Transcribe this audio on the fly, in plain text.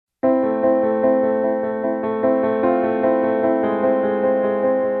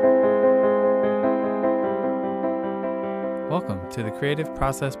Creative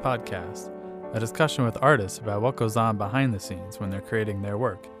Process Podcast, a discussion with artists about what goes on behind the scenes when they're creating their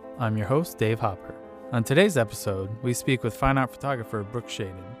work. I'm your host, Dave Hopper. On today's episode, we speak with fine art photographer Brooke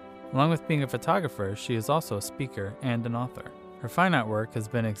Shaden. Along with being a photographer, she is also a speaker and an author. Her fine art work has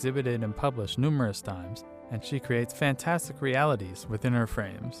been exhibited and published numerous times, and she creates fantastic realities within her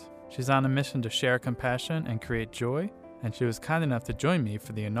frames. She's on a mission to share compassion and create joy, and she was kind enough to join me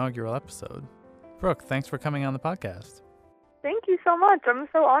for the inaugural episode. Brooke, thanks for coming on the podcast. Thank you so much. I'm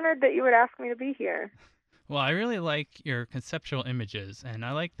so honored that you would ask me to be here. Well, I really like your conceptual images, and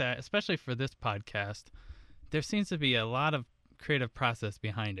I like that, especially for this podcast, there seems to be a lot of creative process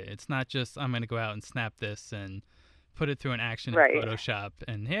behind it. It's not just, I'm going to go out and snap this and put it through an action in Photoshop,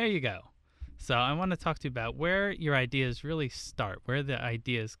 and here you go. So I want to talk to you about where your ideas really start, where the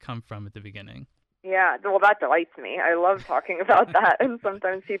ideas come from at the beginning. Yeah, well, that delights me. I love talking about that, and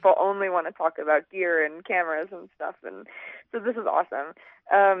sometimes people only want to talk about gear and cameras and stuff, and so this is awesome.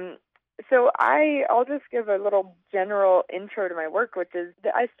 So I'll just give a little general intro to my work, which is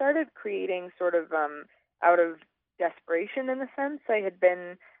that I started creating sort of out of desperation in a sense. I'd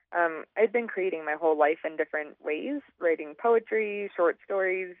been creating my whole life in different ways, writing poetry, short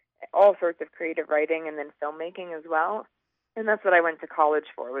stories, all sorts of creative writing, and then filmmaking as well. And that's what I went to college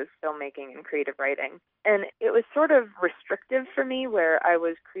for, was filmmaking and creative writing. And it was sort of restrictive for me, where I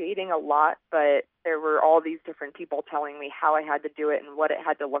was creating a lot, but there were all these different people telling me how I had to do it and what it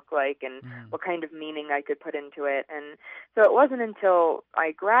had to look like and what kind of meaning I could put into it. And so it wasn't until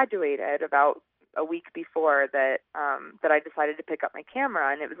I graduated about a week before that I decided to pick up my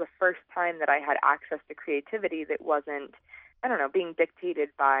camera. And it was the first time that I had access to creativity that wasn't, being dictated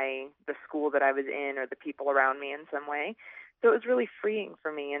by the school that I was in or the people around me in some way. So it was really freeing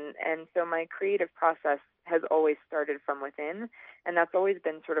for me. And so my creative process has always started from within. And that's always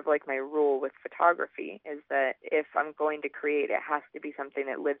been sort of like my rule with photography, is that if I'm going to create, it has to be something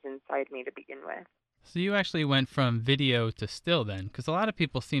that lives inside me to begin with. So you actually went from video to still then, because a lot of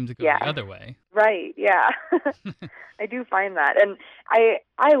people seem to go the other way. Right, yeah. I do find that. And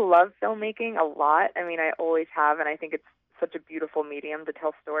I love filmmaking a lot. I mean, I always have, and I think it's such a beautiful medium to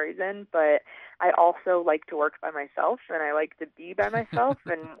tell stories in, but I also like to work by myself, and I like to be by myself,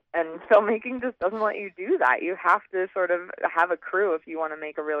 and filmmaking just doesn't let you do that. You have to sort of have a crew if you want to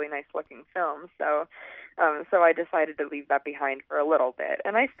make a really nice looking film. So I decided to leave that behind for a little bit,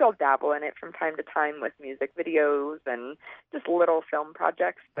 and I still dabble in it from time to time with music videos and just little film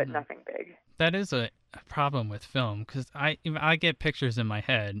projects, but nothing big. That is a problem with film, because I get pictures in my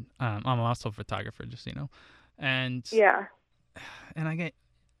head. I'm also a photographer, just so you know. And I get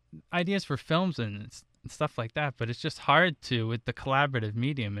ideas for films and stuff like that, but it's just hard with the collaborative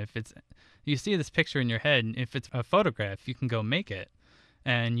medium. If you see this picture in your head, and if it's a photograph, you can go make it,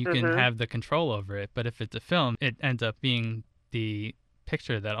 and you can have the control over it. But if it's a film, it ends up being the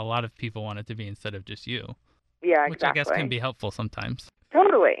picture that a lot of people want it to be instead of just you. Yeah, exactly. Which I guess can be helpful sometimes.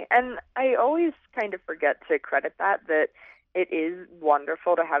 Totally. And I always kind of forget to credit that it is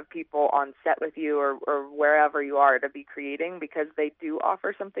wonderful to have people on set with you or wherever you are to be creating, because they do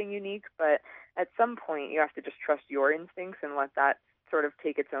offer something unique. But at some point, you have to just trust your instincts and let that sort of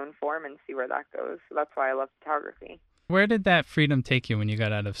take its own form and see where that goes. So that's why I love photography. Where did that freedom take you when you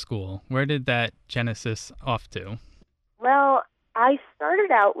got out of school? Where did that genesis off to? Well, I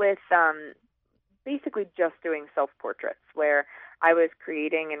started out with basically just doing self-portraits, where I was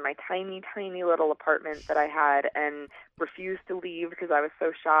creating in my tiny, tiny little apartment that I had and refused to leave because I was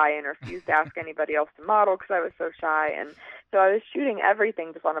so shy, and refused to ask anybody else to model because I was so shy. And so I was shooting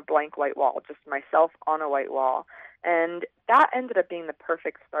everything just on a blank white wall, just myself on a white wall. And that ended up being the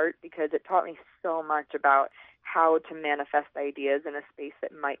perfect start, because it taught me so much about how to manifest ideas in a space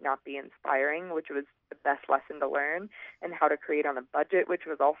that might not be inspiring, which was the best lesson to learn, and how to create on a budget, which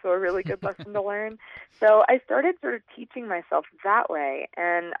was also a really good lesson to learn. So I started sort of teaching myself that way,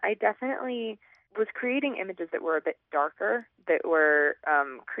 and I definitely was creating images that were a bit darker, that were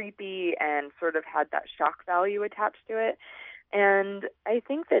creepy, and sort of had that shock value attached to it. And I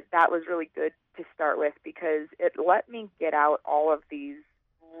think that was really good to start with, because it let me get out all of these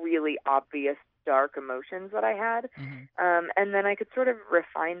really obvious dark emotions that I had. And then I could sort of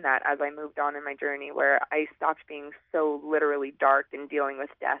refine that as I moved on in my journey, where I stopped being so literally dark and dealing with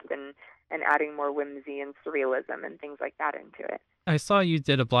death and adding more whimsy and surrealism and things like that into it. I saw you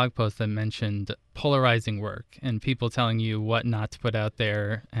did a blog post that mentioned polarizing work and people telling you what not to put out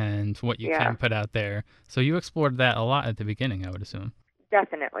there and what you can put out there. So you explored that a lot at the beginning, I would assume.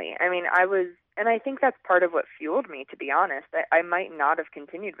 Definitely. I mean, and I think that's part of what fueled me, to be honest. I might not have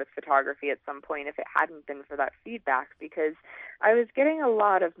continued with photography at some point if it hadn't been for that feedback, because I was getting a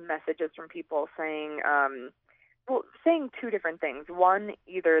lot of messages from people saying, well, saying two different things. One,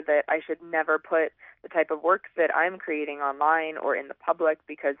 either that I should never put the type of work that I'm creating online or in the public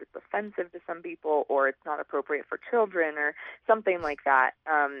because it's offensive to some people or it's not appropriate for children or something like that.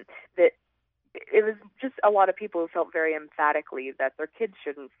 That it was just a lot of people who felt very emphatically that their kids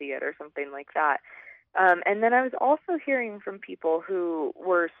shouldn't see it or something like that. And then I was also hearing from people who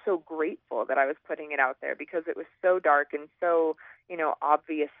were so grateful that I was putting it out there because it was so dark and so,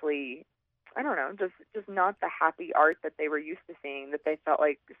 obviously, I don't know, just not the happy art that they were used to seeing, that they felt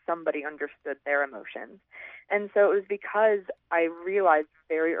like somebody understood their emotions. And so it was because I realized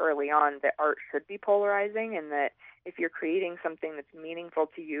very early on that art should be polarizing and that if you're creating something that's meaningful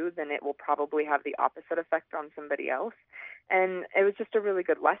to you, then it will probably have the opposite effect on somebody else. And it was just a really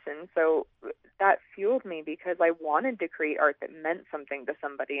good lesson. So that fueled me because I wanted to create art that meant something to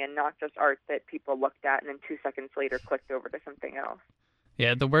somebody and not just art that people looked at and then 2 seconds later clicked over to something else.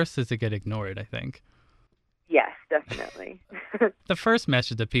 Yeah, the worst is to get ignored, I think. Yes, definitely. The first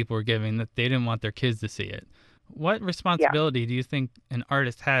message that people were giving that they didn't want their kids to see it. What responsibility do you think an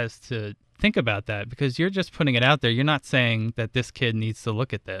artist has to think about that? Because you're just putting it out there. You're not saying that this kid needs to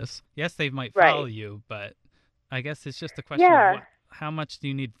look at this. Yes, they might follow you, but I guess it's just a question of how much do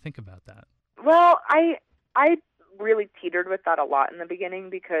you need to think about that? Well, I really teetered with that a lot in the beginning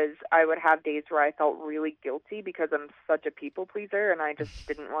because I would have days where I felt really guilty because I'm such a people pleaser and I just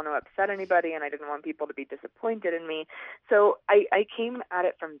didn't want to upset anybody and I didn't want people to be disappointed in me. So I came at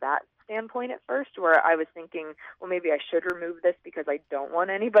it from that standpoint at first where I was thinking, well, maybe I should remove this because I don't want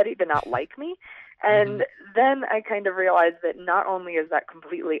anybody to not like me. And then I kind of realized that not only is that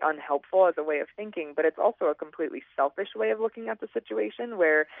completely unhelpful as a way of thinking, but it's also a completely selfish way of looking at the situation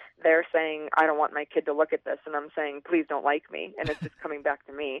where they're saying, I don't want my kid to look at this, and I'm saying, please don't like me, and it's just coming back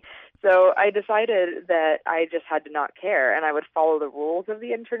to me. So I decided that I just had to not care, and I would follow the rules of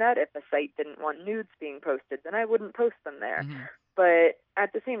the internet. If the site didn't want nudes being posted, then I wouldn't post them there. But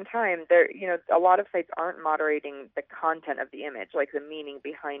at the same time, a lot of sites aren't moderating the content of the image, like the meaning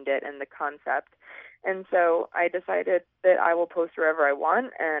behind it and the concept. And so I decided that I will post wherever I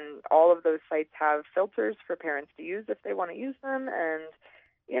want, and all of those sites have filters for parents to use if they want to use them. And,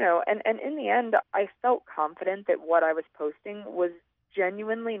 and in the end, I felt confident that what I was posting was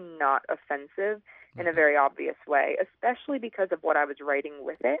genuinely not offensive in a very obvious way, especially because of what I was writing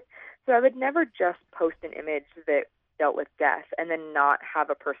with it. So I would never just post an image that dealt with death and then not have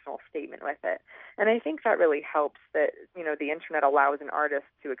a personal statement with it. And I think that really helps that, the internet allows an artist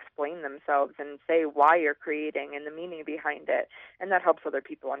to explain themselves and say why you're creating and the meaning behind it. And that helps other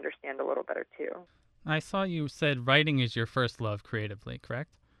people understand a little better too. I saw you said writing is your first love creatively,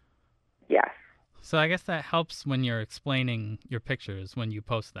 correct? Yes. So I guess that helps when you're explaining your pictures when you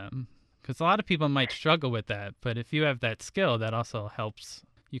post them. Because a lot of people might struggle with that, but if you have that skill, that also helps.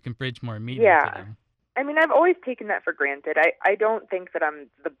 You can bridge more meaning to them. I mean, I've always taken that for granted. I don't think that I'm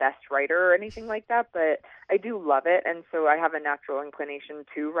the best writer or anything like that, but I do love it, and so I have a natural inclination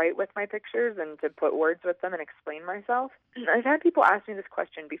to write with my pictures and to put words with them and explain myself. I've had people ask me this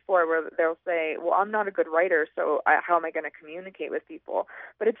question before where they'll say, well, I'm not a good writer, so how am I going to communicate with people?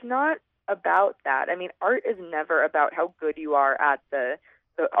 But it's not about that. I mean, art is never about how good you are at the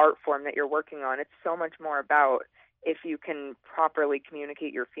art form that you're working on. It's so much more about if you can properly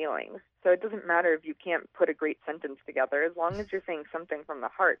communicate your feelings. So it doesn't matter if you can't put a great sentence together. As long as you're saying something from the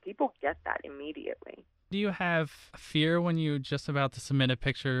heart, people get that immediately. Do you have fear when you're just about to submit a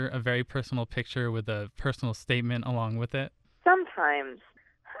picture, a very personal picture with a personal statement along with it? Sometimes.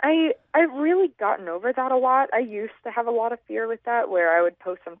 I've really gotten over that a lot. I used to have a lot of fear with that, where I would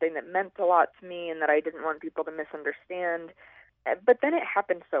post something that meant a lot to me and that I didn't want people to misunderstand. But then it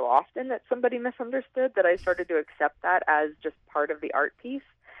happened so often that somebody misunderstood that I started to accept that as just part of the art piece.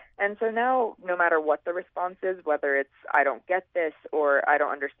 And so now, no matter what the response is, whether it's I don't get this or I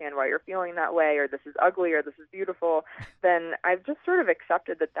don't understand why you're feeling that way or this is ugly or this is beautiful, then I've just sort of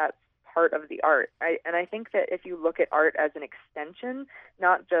accepted that that's part of the art. And I think that if you look at art as an extension,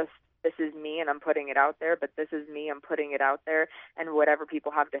 not just this is me and I'm putting it out there, but this is me, I'm putting it out there, and whatever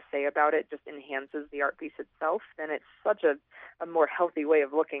people have to say about it just enhances the art piece itself, then it's such a more healthy way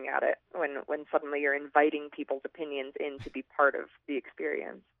of looking at it when suddenly you're inviting people's opinions in to be part of the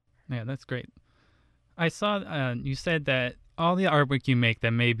experience. Yeah, that's great. I saw you said that all the artwork you make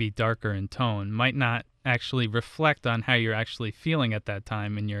that may be darker in tone might not actually reflect on how you're actually feeling at that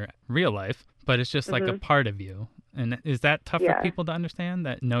time in your real life, but it's just like a part of you. And is that tough for people to understand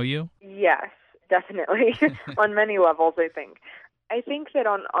that know you? Yes, definitely. On many levels, I think. I think that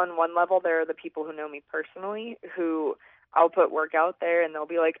on one level, there are the people who know me personally who I'll put work out there and they'll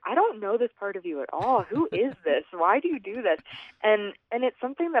be like, I don't know this part of you at all. Who is this? Why do you do this? And it's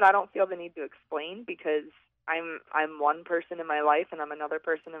something that I don't feel the need to explain because I'm one person in my life and I'm another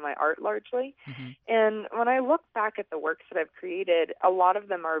person in my art largely. Hmm. And when I look back at the works that I've created, a lot of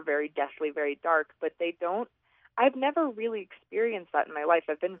them are very deathly, very dark, but I've never really experienced that in my life.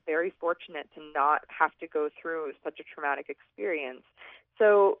 I've been very fortunate to not have to go through such a traumatic experience.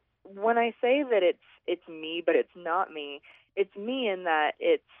 So when I say that it's me, but it's not me, it's me in that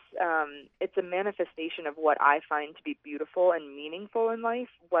it's a manifestation of what I find to be beautiful and meaningful in life,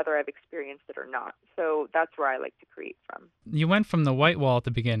 whether I've experienced it or not. So that's where I like to create from. You went from the white wall at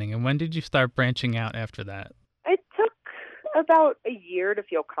the beginning, and when did you start branching out after that? It took about a year to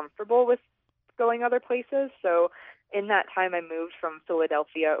feel comfortable with going other places. So in that time, I moved from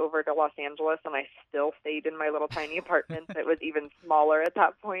Philadelphia over to Los Angeles, and I still stayed in my little tiny apartment that was even smaller at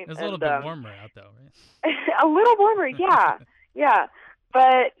that point. It was a little And bit warmer out, though, a little warmer, yeah, yeah,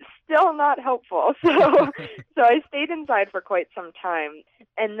 but still not helpful. So I stayed inside for quite some time,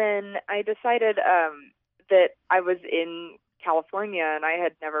 and then I decided that I was in California, and I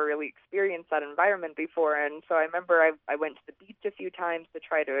had never really experienced that environment before. And so I remember I went to the beach a few times to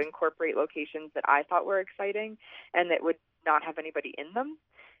try to incorporate locations that I thought were exciting and that would not have anybody in them.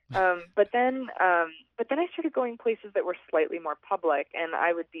 But then I started going places that were slightly more public, and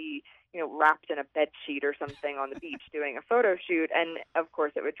I would be, wrapped in a bed sheet or something on the beach doing a photo shoot, and of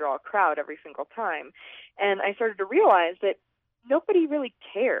course it would draw a crowd every single time. And I started to realize that nobody really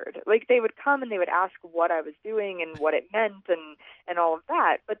cared. Like, they would come and they would ask what I was doing and what it meant and all of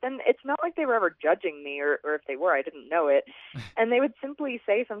that. But then it's not like they were ever judging me, or if they were, I didn't know it. And they would simply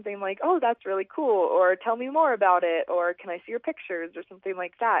say something like, "Oh, that's really cool," or "Tell me more about it," or "Can I see your pictures," or something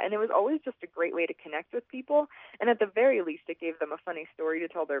like that. And it was always just a great way to connect with people. And at the very least, it gave them a funny story to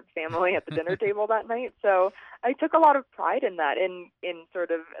tell their family at the dinner table that night. So I took a lot of pride in that, in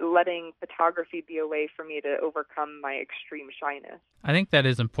sort of letting photography be a way for me to overcome my extreme shyness. I think that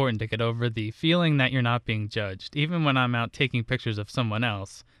is important to get over the feeling that you're not being judged. Even when I'm out taking pictures of someone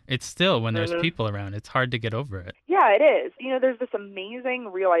else, it's still, when there's people around, it's hard to get over it. Yeah, it is. There's this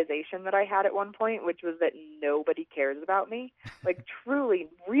amazing realization that I had at one point, which was that nobody cares about me. Like, truly,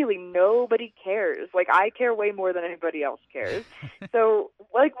 really, nobody cares. Like, I care way more than anybody else cares. So,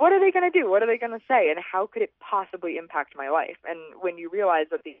 like, what are they going to do? What are they going to say? And how could it possibly impact my life? And when you realize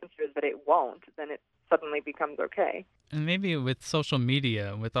that the answer is that it won't, then it suddenly becomes okay. And maybe with social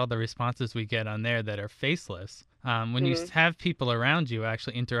media, with all the responses we get on there that are faceless, when you have people around you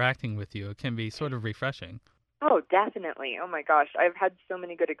actually interacting with you, it can be sort of refreshing. Oh, definitely. Oh my gosh. I've had so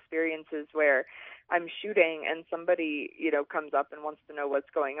many good experiences where I'm shooting and somebody, comes up and wants to know what's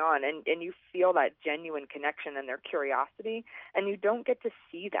going on, and you feel that genuine connection and their curiosity, and you don't get to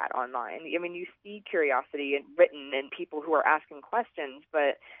see that online. I mean, you see curiosity written in people who are asking questions,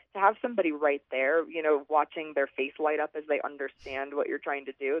 but to have somebody right there, watching their face light up as they understand what you're trying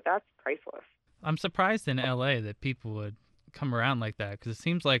to do, that's priceless. I'm surprised in LA that people would come around like that, because it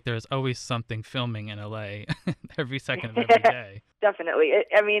seems like there's always something filming in LA every second of every day. Definitely.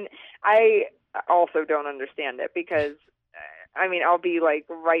 I also don't understand it because, I'll be like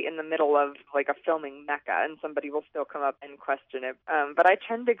right in the middle of like a filming mecca and somebody will still come up and question it. But I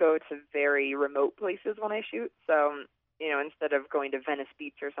tend to go to very remote places when I shoot. So, instead of going to Venice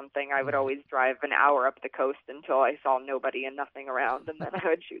Beach or something, I would always drive an hour up the coast until I saw nobody and nothing around, and then I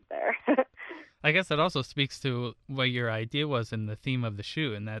would shoot there. I guess that also speaks to what your idea was in the theme of the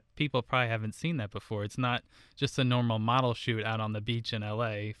shoot, and that people probably haven't seen that before. It's not just a normal model shoot out on the beach in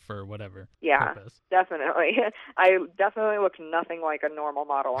LA for whatever purpose. Definitely. I definitely look nothing like a normal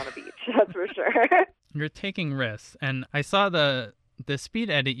model on a beach, that's for sure. You're taking risks, and I saw the speed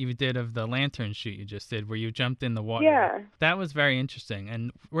edit you did of the lantern shoot you just did, where you jumped in the water. Yeah. That was very interesting.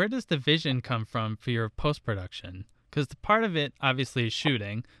 And where does the vision come from for your post-production? Because the part of it, obviously, is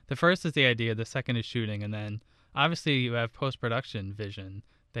shooting. The first is the idea, the second is shooting, and then, obviously, you have post-production vision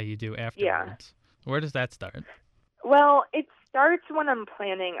that you do afterwards. Yeah. Where does that start? Well, it starts when I'm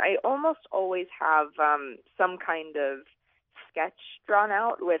planning. I almost always have some kind of sketch drawn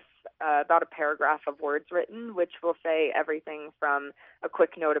out with about a paragraph of words written, which will say everything from a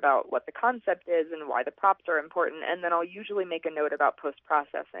quick note about what the concept is and why the props are important, and then I'll usually make a note about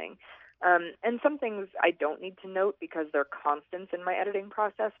post-processing. And some things I don't need to note because they're constants in my editing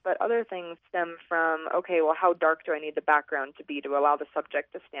process, but other things stem from, okay, well, how dark do I need the background to be to allow the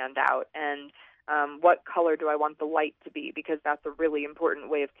subject to stand out? And what color do I want the light to be? Because that's a really important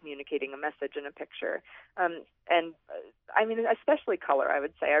way of communicating a message in a picture. Especially color, I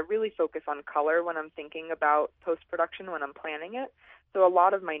would say. I really focus on color when I'm thinking about post-production, when I'm planning it. So a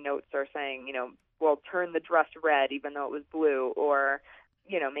lot of my notes are saying, well, turn the dress red even though it was blue, or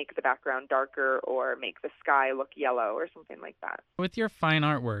make the background darker, or make the sky look yellow, or something like that. With your fine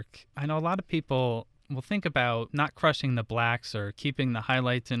artwork, I know a lot of people will think about not crushing the blacks or keeping the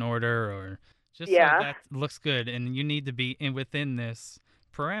highlights in order or just so Yeah. that looks good. And you need to be within this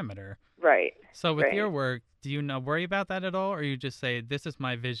parameter. Right. So with your Right. work, do you not worry about that at all? Or you just say, this is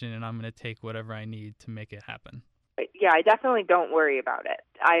my vision and I'm going to take whatever I need to make it happen? Yeah, I definitely don't worry about it.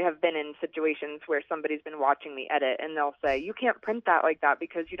 I have been in situations where somebody's been watching me edit and they'll say, you can't print that like that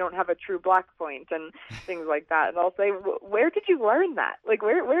because you don't have a true black point and things like that. And I'll say, where did you learn that? Like,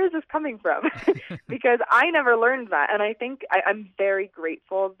 where is this coming from? Because I never learned that. And I think I'm very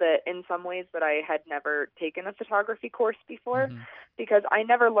grateful that in some ways that I had never taken a photography course before Mm-hmm. because I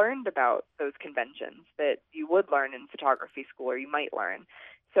never learned about those conventions that you would learn in photography school or you might learn.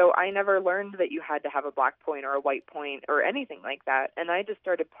 So I never learned that you had to have a black point or a white point or anything like that. And I just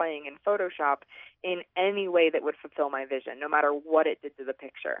started playing in Photoshop in any way that would fulfill my vision, no matter what it did to the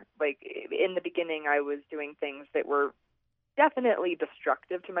picture. Like in the beginning, I was doing things that were definitely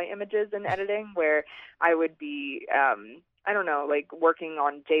destructive to my images in editing, where I would be I don't know, like working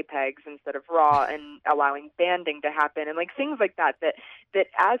on JPEGs instead of RAW and allowing banding to happen and like things like that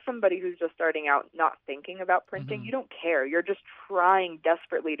as somebody who's just starting out not thinking about printing, Mm-hmm. you don't care. You're just trying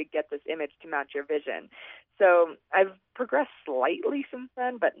desperately to get this image to match your vision. So I've progressed slightly since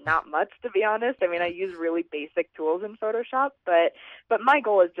then, but not much, to be honest. I mean, I use really basic tools in Photoshop, but my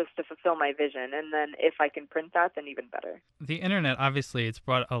goal is just to fulfill my vision, and then if I can print that, then even better. The internet, obviously, it's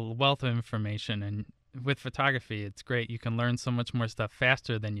brought a wealth of information, and with photography, it's great. You can learn so much more stuff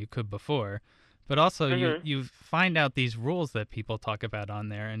faster than you could before. But also, Mm-hmm. you find out these rules that people talk about on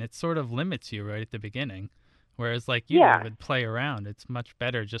there, and it sort of limits you right at the beginning. Whereas, like you Yeah, would play around, it's much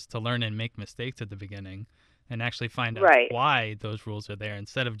better just to learn and make mistakes at the beginning and actually find out right. why those rules are there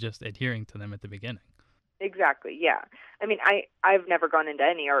instead of just adhering to them at the beginning. Exactly. Yeah. I mean, I've never gone into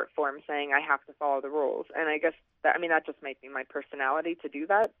any art form saying I have to follow the rules, and I guess that just might be my personality to do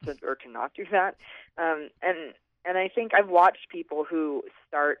that, or to not do that. And I think I've watched people who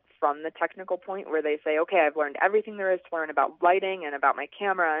start from the technical point where they say, okay, I've learned everything there is to learn about lighting and about my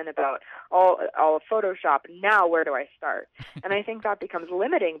camera and about all of Photoshop. Now where do I start? And I think that becomes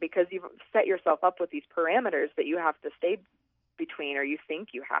limiting because you've set yourself up with these parameters that you have to stay between, or you think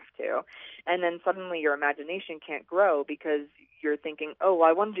you have to, and then suddenly your imagination can't grow because you're thinking, oh, well,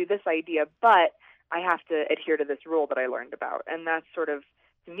 I want to do this idea, but I have to adhere to this rule that I learned about. And that's sort of,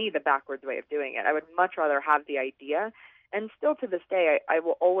 to me, the backwards way of doing it. I would much rather have the idea, and still to this day I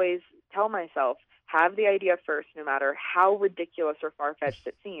will always tell myself, have the idea first, no matter how ridiculous or far-fetched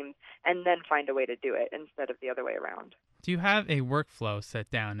it seems, and then find a way to do it instead of the other way around. Do you have a workflow set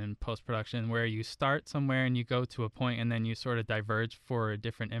down in post-production where you start somewhere and you go to a point and then you sort of diverge for a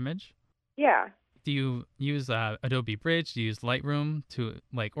different image? Yeah. Do you use Adobe Bridge? Do you use Lightroom to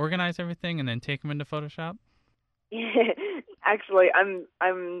like organize everything and then take them into Photoshop? Actually,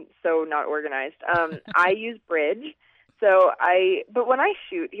 I'm so not organized. I use Bridge. But when I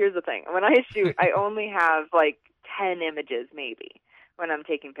shoot, here's the thing. When I shoot, I only have like 10 images maybe when I'm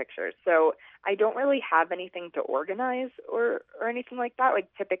taking pictures. So I don't really have anything to organize or anything like that. Like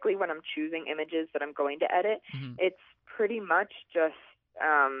typically when I'm choosing images that I'm going to edit, Mm-hmm. it's pretty much just,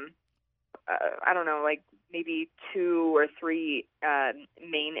 I don't know, like maybe 2 or 3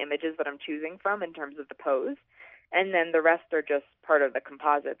 main images that I'm choosing from in terms of the pose. And then the rest are just part of the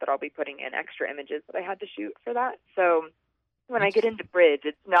composite that I'll be putting in extra images that I had to shoot for that. So when I get into Bridge,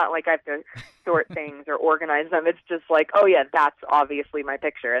 it's not like I have to sort things or organize them. It's just like, oh yeah, that's obviously my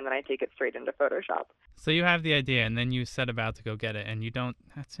picture, and then I take it straight into Photoshop. So you have the idea, and then you set about to go get it, and you don't.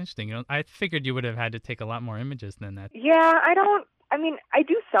 That's interesting. I figured you would have had to take a lot more images than that. Yeah, I don't. I mean, I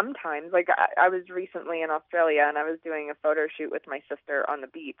do sometimes. Like, I was recently in Australia, and I was doing a photo shoot with my sister on the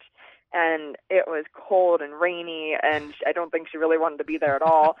beach, and it was cold and rainy, and I don't think she really wanted to be there at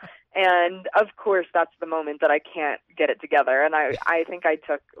all. And of course, that's the moment that I can't get it together. And I think I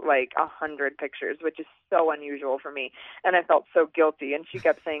took like 100 pictures, which is so unusual for me. And I felt so guilty. And she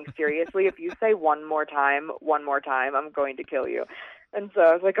kept saying, seriously, if you say one more time, I'm going to kill you. And so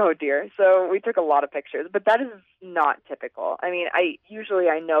I was like, oh dear. So we took a lot of pictures, but that is not typical. I mean, I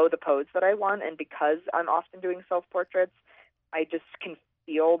know the pose that I want, and because I'm often doing self-portraits, I just can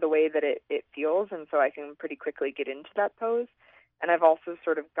feel the way that it feels, and so I can pretty quickly get into that pose. And I've also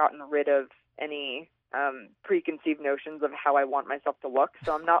sort of gotten rid of any preconceived notions of how I want myself to look.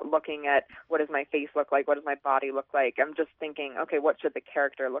 So I'm not looking at what does my face look like, what does my body look like. I'm just thinking, okay, what should the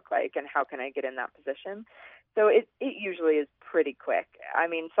character look like, and how can I get in that position? So it usually is pretty quick. I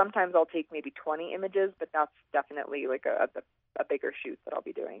mean, sometimes I'll take maybe 20 images, but that's definitely like a bigger shoot that I'll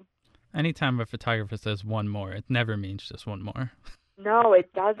be doing. Anytime a photographer says one more, it never means just one more. No,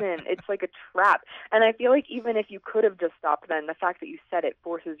 it doesn't. It's like a trap. And I feel like even if you could have just stopped then, the fact that you said it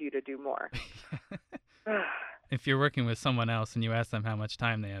forces you to do more. If you're working with someone else and you ask them how much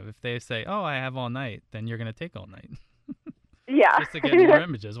time they have, if they say, "Oh, I have all night," then you're going to take all night Yeah. just to get more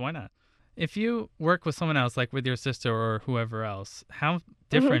images. Why not? If you work with someone else, like with your sister or whoever else, how hmm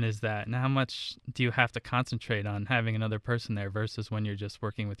different is that? And how much do you have to concentrate on having another person there versus when you're just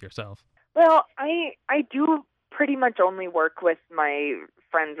working with yourself? Well, I do pretty much only work with my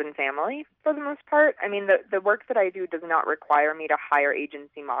friends and family for the most part. I mean, the work that I do does not require me to hire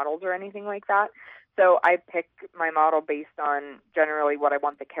agency models or anything like that. So I pick my model based on generally what I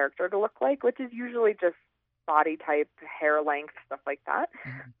want the character to look like, which is usually just body type, hair length, stuff like that.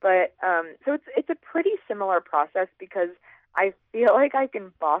 Mhm. But so it's a pretty similar process because I feel like I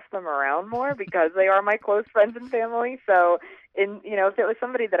can boss them around more because they are my close friends and family. So if it was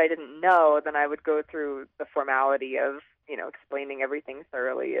somebody that I didn't know, then I would go through the formality of, explaining everything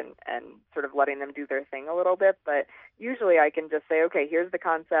thoroughly and sort of letting them do their thing a little bit. But usually I can just say, okay, here's the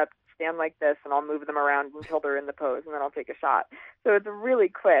concept, stand like this, and I'll move them around until they're in the pose, and then I'll take a shot. So it's really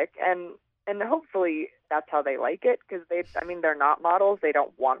quick, and hopefully that's how they like it, because they're not models. They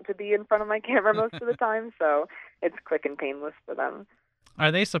don't want to be in front of my camera most of the time, so it's quick and painless for them.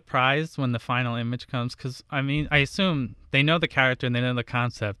 Are they surprised when the final image comes? Because, I mean, I assume they know the character and they know the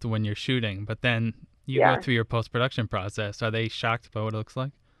concept when you're shooting, but then you go Yeah. through your post-production process. Are they shocked by what it looks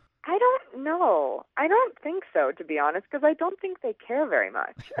like? I don't know. I don't think so, to be honest, because I don't think they care very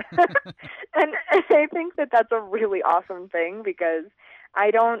much. and I think that that's a really awesome thing because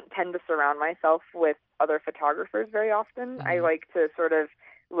I don't tend to surround myself with other photographers very often. I Mhm. like to sort of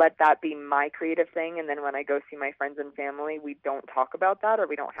let that be my creative thing, and then when I go see my friends and family, we don't talk about that, or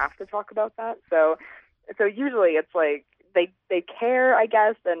we don't have to talk about that. So usually it's like they care, I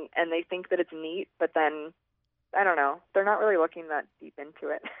guess, and they think that it's neat, but then I don't know. They're not really looking that deep into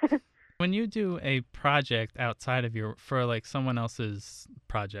it. When you do a project outside of for like someone else's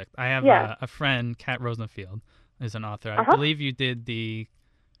project, I have Yeah. a friend, Kat Rosenfield, is an author. I Uh-huh. believe you did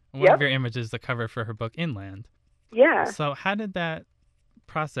one of Yep. your images, the cover for her book Inland. Yeah. So how did that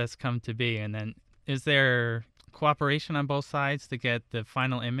process come to be? And then is there cooperation on both sides to get the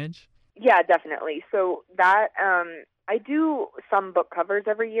final image? Yeah, definitely. So that I do some book covers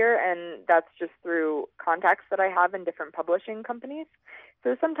every year, and that's just through contacts that I have in different publishing companies.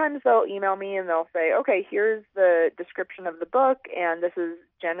 So sometimes they'll email me and they'll say, okay, here's the description of the book, and this is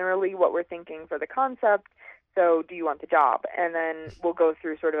generally what we're thinking for the concept. So do you want the job? And then we'll go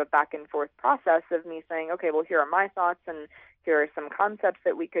through sort of a back and forth process of me saying, okay, well, here are my thoughts, and here are some concepts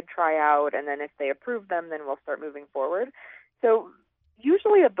that we could try out. And then if they approve them, then we'll start moving forward. So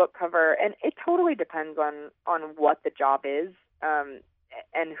usually a book cover, and it totally depends on what the job is,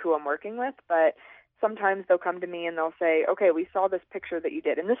 and who I'm working with, but sometimes they'll come to me and they'll say, okay, we saw this picture that you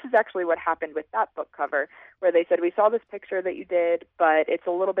did. And this is actually what happened with that book cover, where they said, we saw this picture that you did, but it's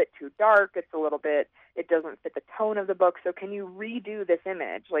a little bit too dark. It doesn't fit the tone of the book. So can you redo this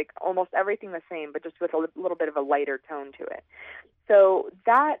image? Like almost everything the same, but just with a little bit of a lighter tone to it. So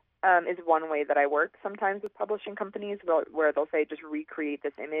that is one way that I work sometimes with publishing companies, where they'll say, just recreate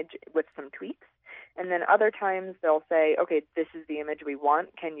this image with some tweaks. And then other times they'll say, okay, this is the image we want.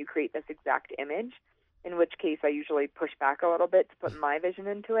 Can you create this exact image? In which case I usually push back a little bit to put my vision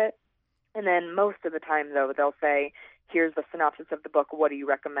into it. And then most of the time, though, they'll say, here's the synopsis of the book. What do you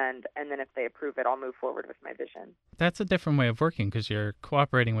recommend? And then if they approve it, I'll move forward with my vision. That's a different way of working because you're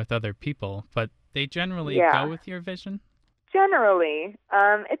cooperating with other people, but they generally go Yeah. with your vision. Generally,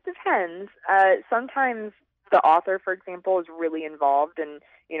 it depends. Sometimes the author, for example, is really involved, and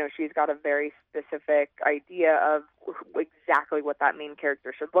she's got a very specific idea of exactly what that main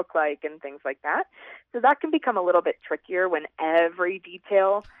character should look like and things like that. So that can become a little bit trickier when every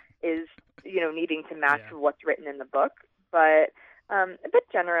detail is needing to match Yeah. what's written in the book. But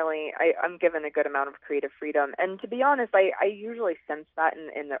generally, I'm given a good amount of creative freedom. And to be honest, I usually sense that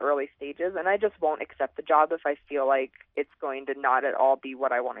in the early stages, and I just won't accept the job if I feel like it's going to not at all be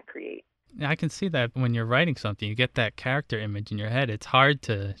what I want to create. Yeah, I can see that when you're writing something, you get that character image in your head. It's hard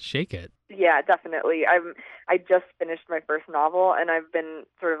to shake it. Yeah, definitely. I just finished my first novel, and I've been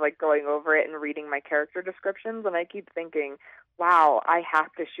sort of like going over it and reading my character descriptions, and I keep thinking, wow, I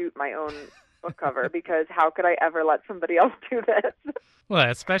have to shoot my own book cover because how could I ever let somebody else do this? Well,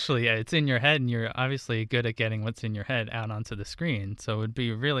 especially it's in your head, and you're obviously good at getting what's in your head out onto the screen. So it would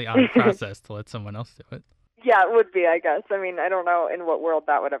be a really odd process to let someone else do it. Yeah, it would be, I guess. I mean, I don't know in what world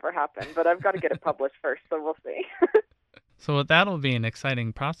that would ever happen, but I've got to get it published first, so we'll see. So that'll be an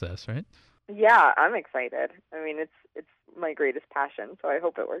exciting process, right? Yeah, I'm excited. I mean, it's my greatest passion, so I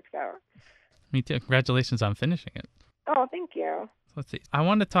hope it works out. Me too. Congratulations on finishing it. Oh, thank you. So let's see. I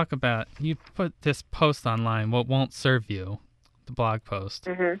want to talk about, you put this post online, What Won't Serve You, the blog post.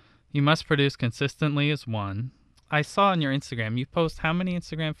 Mhm. You must produce consistently is one. I saw on your Instagram, you post how many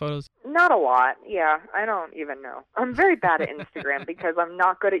Instagram photos? Not a lot. Yeah, I don't even know. I'm very bad at Instagram because I'm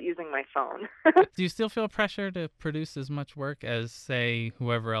not good at using my phone. Do you still feel pressure to produce as much work as, say,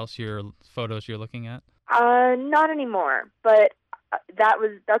 whoever else your photos you're looking at? Not anymore, but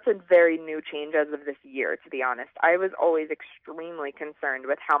that's a very new change as of this year, to be honest. I was always extremely concerned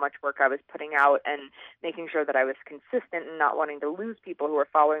with how much work I was putting out and making sure that I was consistent and not wanting to lose people who were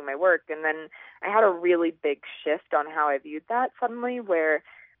following my work. And then I had a really big shift on how I viewed that suddenly, where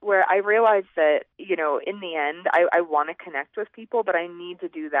I realized that, in the end, I want to connect with people, but I need to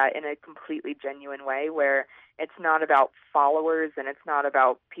do that in a completely genuine way where it's not about followers and it's not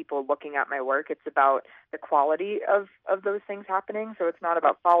about people looking at my work. It's about the quality of those things happening. So it's not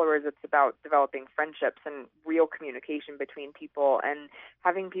about followers. It's about developing friendships and real communication between people and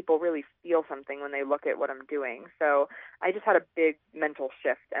having people really feel something when they look at what I'm doing. So I just had a big mental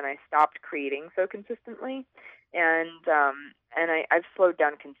shift and I stopped creating so consistently. And I've slowed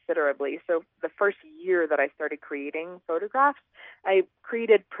down considerably. So the first year that I started creating photographs, I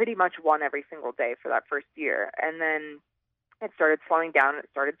created pretty much one every single day for that first year. And then it started slowing down.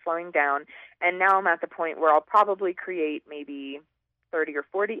 And now I'm at the point where I'll probably create maybe 30 or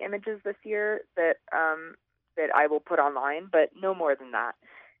 40 images this year that I will put online, but no more than that.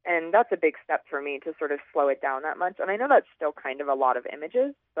 And that's a big step for me to sort of slow it down that much. And I know that's still kind of a lot of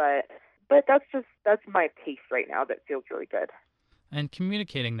images, but that's my pace right now that feels really good. And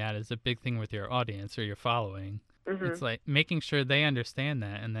communicating that is a big thing with your audience or your following. Mm-hmm. It's like making sure they understand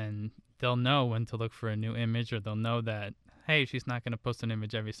that, and then they'll know when to look for a new image, or they'll know that, hey, she's not going to post an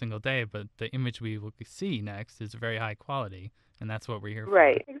image every single day, but the image we will see next is very high quality, and that's what we're here for.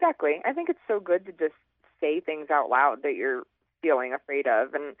 Right, exactly. I think it's so good to just say things out loud that you're feeling afraid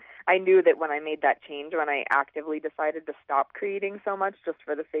of. And I knew that when I made that change, when I actively decided to stop creating so much just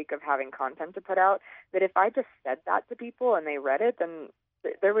for the sake of having content to put out, that if I just said that to people and they read it, then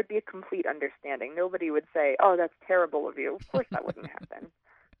there would be a complete understanding. Nobody would say, oh, that's terrible of you. Of course that wouldn't happen.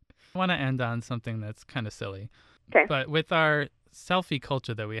 I want to end on something that's kind of silly. Okay. But with our selfie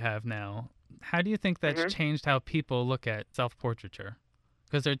culture that we have now, how do you think that's changed how people look at self-portraiture?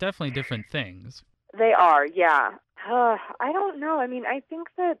 Because they're definitely different things. They are, yeah. I don't know. I mean, I think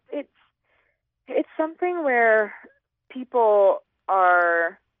that it's something where people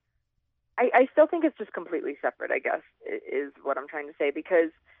are. I still think it's just completely separate, I guess, is what I'm trying to say,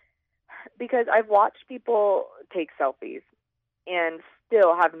 because I've watched people take selfies and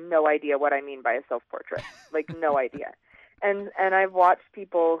still have no idea what I mean by a self-portrait, like no idea. And I've watched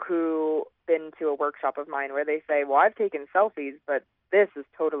people who been to a workshop of mine where they say, well, I've taken selfies, but this is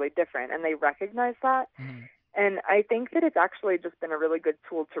totally different, and they recognize that. Mm-hmm. And I think that it's actually just been a really good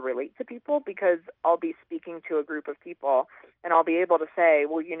tool to relate to people, because I'll be speaking to a group of people and I'll be able to say,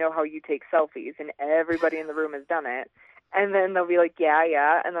 well, you know how you take selfies, and everybody in the room has done it. And then they'll be like,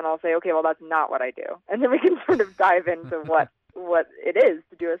 yeah. And then I'll say, okay, well, that's not what I do. And then we can sort of dive into what it is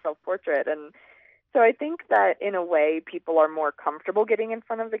to do a self-portrait. And so I think that in a way people are more comfortable getting in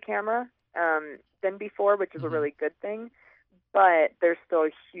front of the camera than before, which is a really good thing. But there's still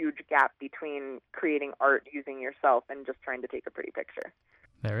a huge gap between creating art using yourself and just trying to take a pretty picture.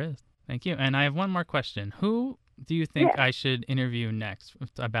 There is. Thank you. And I have one more question. Who do you think I should interview next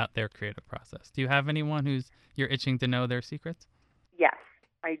about their creative process? Do you have anyone you're itching to know their secrets? Yes,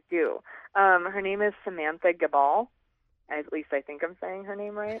 I do. Her name is Samantha Gabal. At least I think I'm saying her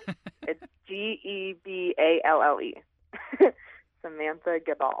name right. It's Geballe. Samantha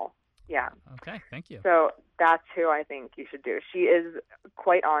Gabal. Yeah. Okay, thank you. So that's who I think you should do. She is,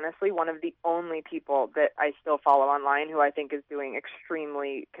 quite honestly, one of the only people that I still follow online who I think is doing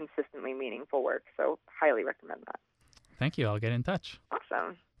extremely consistently meaningful work. So highly recommend that. Thank you. I'll get in touch.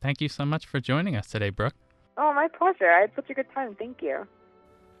 Awesome. Thank you so much for joining us today, Brooke. Oh, my pleasure. I had such a good time. Thank you.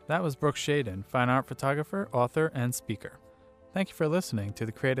 That was Brooke Shaden, fine art photographer, author, and speaker. Thank you for listening to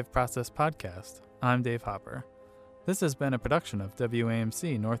the Creative Process Podcast. I'm Dave Hopper. This has been a production of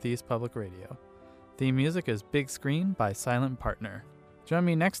WAMC Northeast Public Radio. Theme music is Big Screen by Silent Partner. Join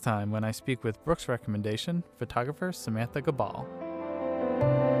me next time when I speak with Brooke's recommendation, photographer Samantha Gabal.